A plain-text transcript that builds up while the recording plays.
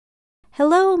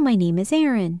Hello, my name is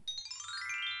Erin.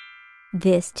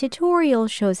 This tutorial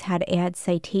shows how to add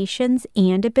citations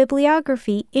and a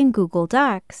bibliography in Google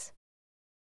Docs.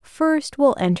 First,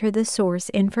 we'll enter the source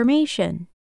information.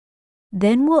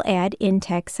 Then we'll add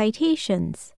in-text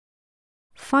citations.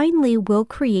 Finally, we'll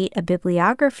create a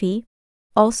bibliography,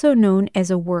 also known as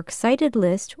a works cited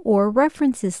list or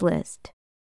references list.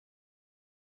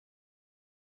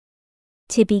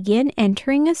 To begin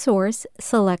entering a source,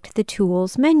 select the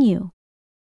Tools menu,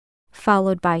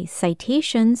 followed by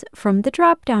Citations from the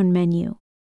drop-down menu.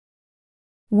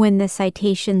 When the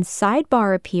Citations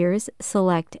sidebar appears,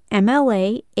 select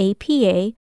MLA,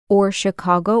 APA, or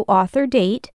Chicago Author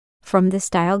Date from the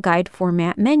Style Guide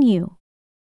Format menu.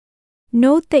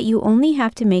 Note that you only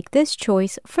have to make this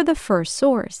choice for the first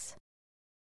source.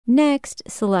 Next,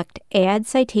 select Add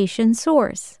Citation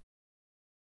Source,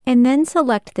 and then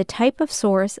select the type of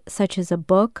source such as a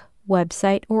book,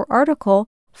 website, or article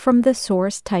from the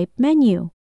Source Type menu.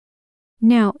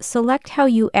 Now, select how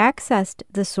you accessed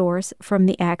the source from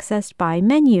the Accessed By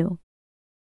menu.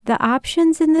 The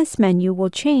options in this menu will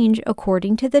change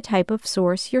according to the type of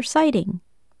source you're citing.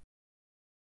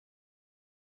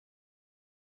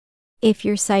 If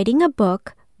you're citing a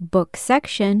book, book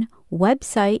section,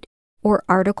 website, or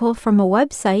article from a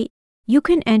website, you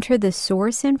can enter the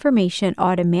source information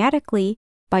automatically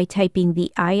by typing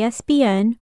the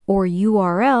ISBN or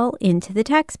URL into the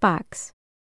text box,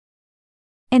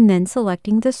 and then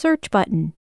selecting the search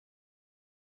button.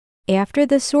 After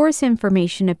the source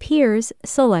information appears,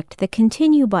 select the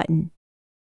Continue button.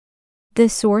 The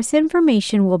source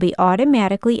information will be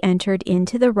automatically entered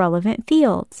into the relevant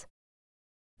fields.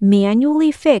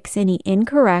 Manually fix any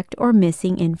incorrect or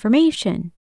missing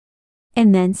information,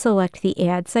 and then select the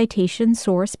Add Citation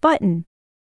Source button.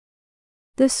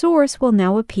 The source will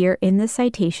now appear in the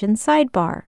citation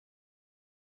sidebar.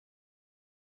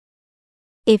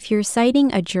 If you're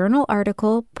citing a journal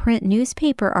article, print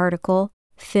newspaper article,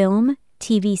 film,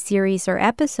 TV series or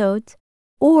episodes,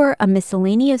 or a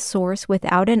miscellaneous source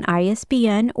without an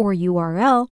ISBN or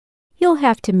URL, you'll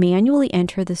have to manually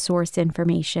enter the source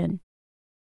information.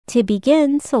 To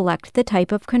begin, select the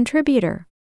type of contributor.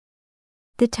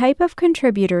 The type of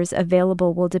contributors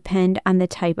available will depend on the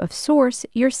type of source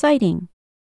you're citing.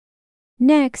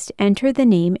 Next, enter the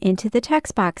name into the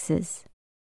text boxes.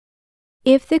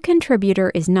 If the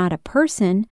contributor is not a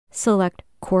person, select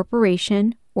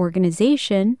Corporation,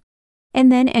 Organization,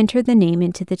 and then enter the name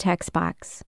into the text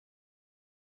box.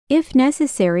 If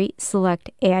necessary,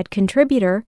 select Add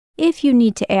Contributor if you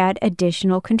need to add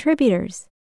additional contributors.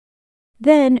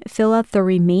 Then fill out the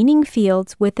remaining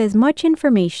fields with as much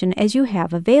information as you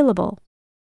have available.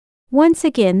 Once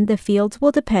again, the fields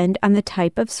will depend on the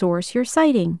type of source you're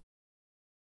citing.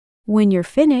 When you're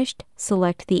finished,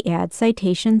 select the Add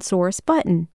Citation Source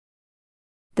button.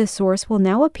 The source will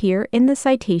now appear in the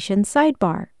citation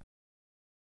sidebar.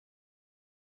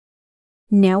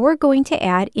 Now we're going to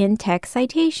add in-text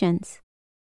citations.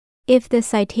 If the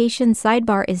citation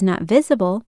sidebar is not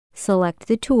visible, select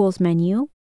the Tools menu,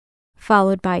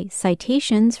 followed by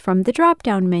Citations from the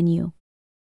drop-down menu.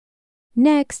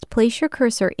 Next, place your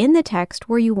cursor in the text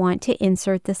where you want to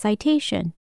insert the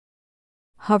citation.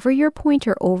 Hover your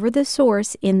pointer over the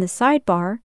source in the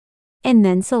sidebar, and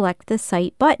then select the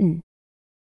Cite button.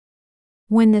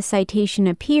 When the citation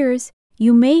appears,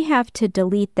 you may have to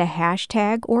delete the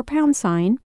hashtag or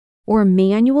 #, or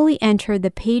manually enter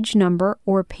the page number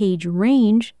or page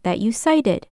range that you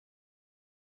cited.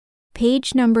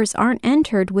 Page numbers aren't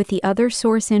entered with the other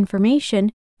source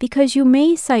information because you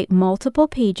may cite multiple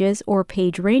pages or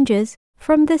page ranges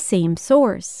from the same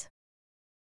source.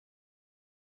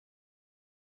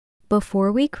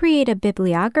 Before we create a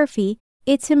bibliography,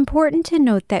 it's important to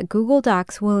note that Google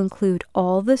Docs will include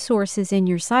all the sources in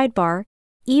your sidebar,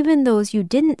 even those you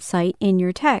didn't cite in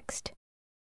your text.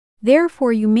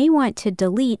 Therefore, you may want to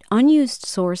delete unused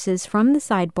sources from the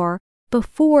sidebar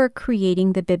before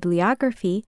creating the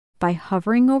bibliography by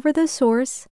hovering over the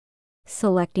source,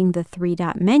 selecting the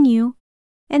three-dot menu,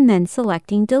 and then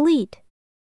selecting Delete.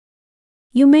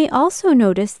 You may also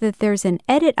notice that there's an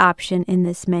Edit option in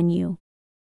this menu.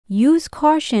 Use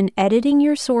caution editing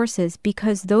your sources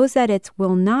because those edits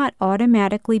will not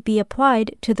automatically be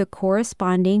applied to the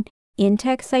corresponding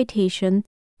in-text citation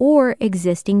or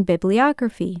existing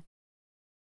bibliography.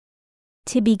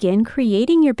 To begin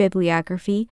creating your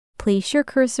bibliography, place your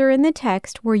cursor in the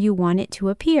text where you want it to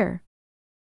appear.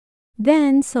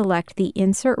 Then select the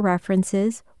Insert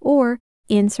References or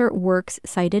Insert Works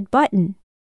Cited button.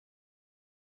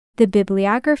 The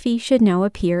bibliography should now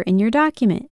appear in your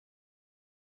document.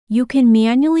 You can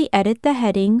manually edit the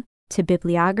heading, to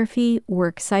Bibliography,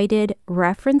 Works Cited,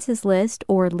 References List,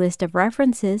 or List of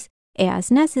References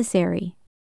as necessary.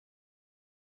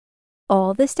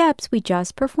 All the steps we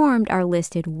just performed are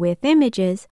listed with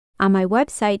images on my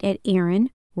website at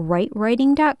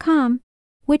erinwritewriting.com,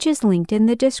 which is linked in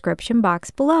the description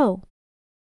box below.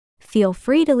 Feel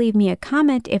free to leave me a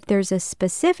comment if there's a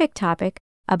specific topic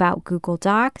about Google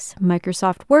Docs,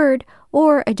 Microsoft Word,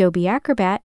 or Adobe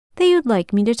Acrobat that you'd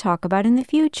like me to talk about in the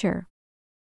future.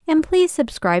 And please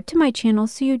subscribe to my channel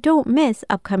so you don't miss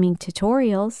upcoming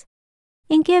tutorials.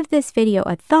 And give this video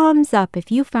a thumbs up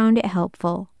if you found it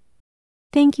helpful.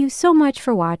 Thank you so much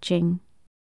for watching.